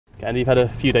And you've had a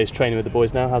few days training with the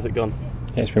boys now. How's it gone?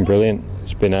 Yeah, it's been brilliant.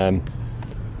 It's been a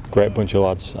great bunch of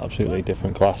lads, absolutely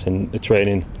different class, and the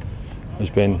training has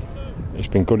been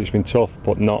good. It's been tough,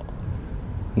 but not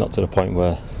to the point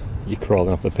where you're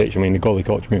crawling off the pitch. I mean, the goalie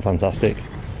coach has been fantastic,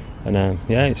 and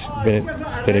yeah, it's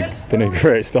been a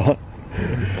great start.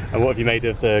 And what have you made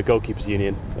of the goalkeepers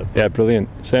union? Yeah, brilliant.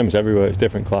 Same as everywhere. It's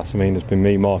different class. I mean, there's been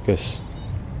me, Marcus,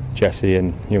 Jesse,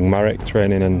 and young Marek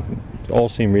training, and all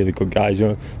seem really good guys. You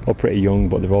know, all pretty young,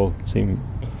 but they've all seemed,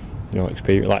 you know,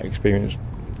 experienced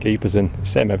keepers, and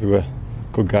same everywhere.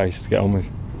 Good guys to get on with.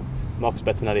 Marcus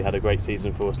Bettinelli had a great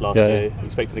season for us last year. You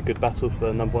expected a good battle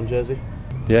for #1 jersey?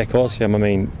 Yeah, of course. Yeah, I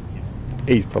mean,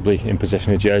 he's probably in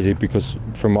possession of jersey because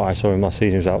from what I saw him last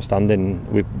season, he was outstanding.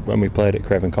 When we played at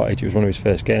Craven Cottage, it was one of his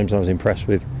first games, and I was impressed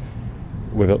with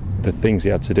the things he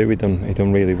had to do. He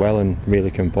done really well and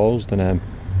really composed. And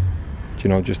you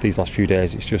know, just these last few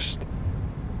days, it's just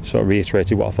sort of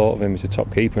reiterated what I thought of him. He's a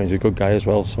top keeper and he's a good guy as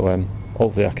well. So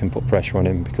hopefully I can put pressure on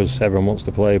him because everyone wants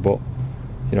to play, but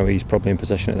you know, he's probably in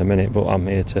possession at the minute. But I'm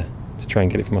here to try and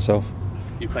get it for myself.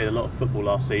 You played a lot of football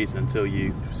last season until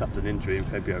you suffered an injury in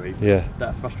February. Yeah. Was that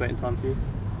a frustrating time for you?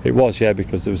 It was, yeah,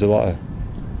 because there was a lot of.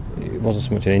 It wasn't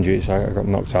so much an injury. I got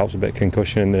knocked out. It was a bit of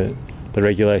concussion. The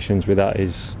regulations with that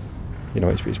is, you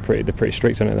know, they're pretty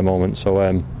strict on it at the moment. So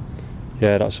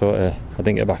yeah, that sort of. I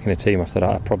didn't get back in the team after that.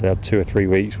 I probably had 2 or 3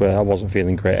 weeks where I wasn't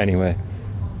feeling great anyway,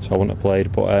 so I wouldn't have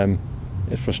played. But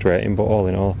it's frustrating. But all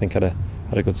in all, I think I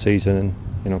had a good season, and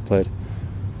you know, played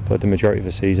the majority of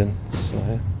the season. So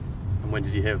yeah. And when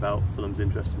did you hear about Fulham's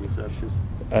interest in your services?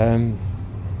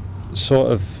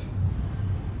 Sort of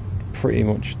pretty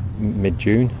much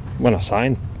mid-June when I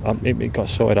signed. It got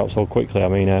sorted out so quickly. I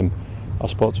mean, I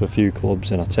spoke to a few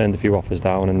clubs and I turned a few offers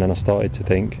down, and then I started to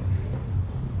think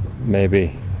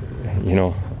maybe, you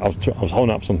know, I was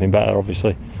holding out for something better,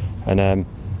 obviously, and I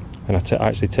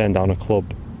actually turned down a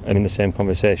club, and in the same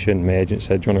conversation, my agent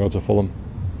said, "Do you want to go to Fulham?"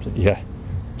 I said, yeah.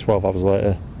 12 hours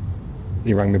later,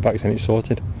 he rang me back saying it's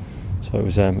sorted. So it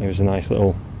was a nice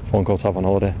little phone call to have on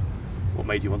holiday. What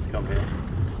made you want to come here?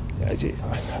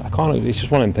 Yeah, I can't. It's just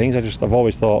one of them things. I've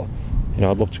always thought, you know,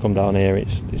 I'd love to come down here.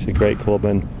 It's a great club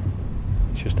and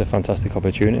it's just a fantastic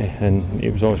opportunity. And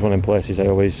it was always one of them places I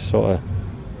always sort of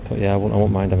thought, yeah, I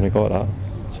wouldn't mind having a go at that.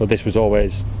 So this was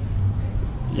always,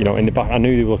 you know, in the back. I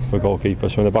knew they were looking for a goalkeeper,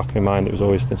 so in the back of my mind, it was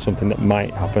always something that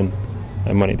might happen.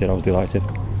 And when it did, I was delighted.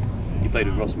 You played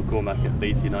with Ross McCormack at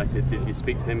Leeds United. Did you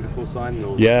speak to him before signing?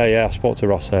 Or? Yeah. I spoke to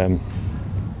Ross. A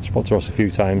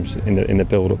few times in the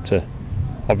build up to.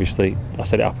 Obviously, I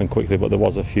said it happened quickly, but there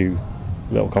was a few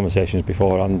little conversations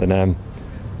beforehand, and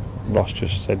Ross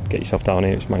just said, "Get yourself down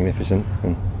here. It's magnificent,"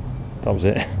 and that was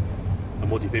it.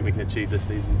 And what do you think we can achieve this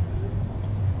season?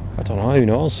 I don't know. Who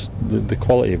knows? The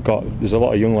quality you've got. There's a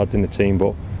lot of young lads in the team,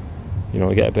 but you know,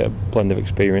 we get a bit of blend of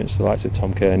experience. The likes of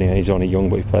Tom Kearney, he's only young,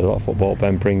 but he's played a lot of football.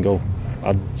 Ben Pringle,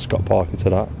 add Scott Parker to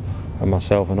that, and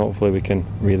myself, and hopefully we can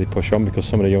really push on because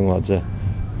some of the young lads are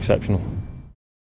exceptional.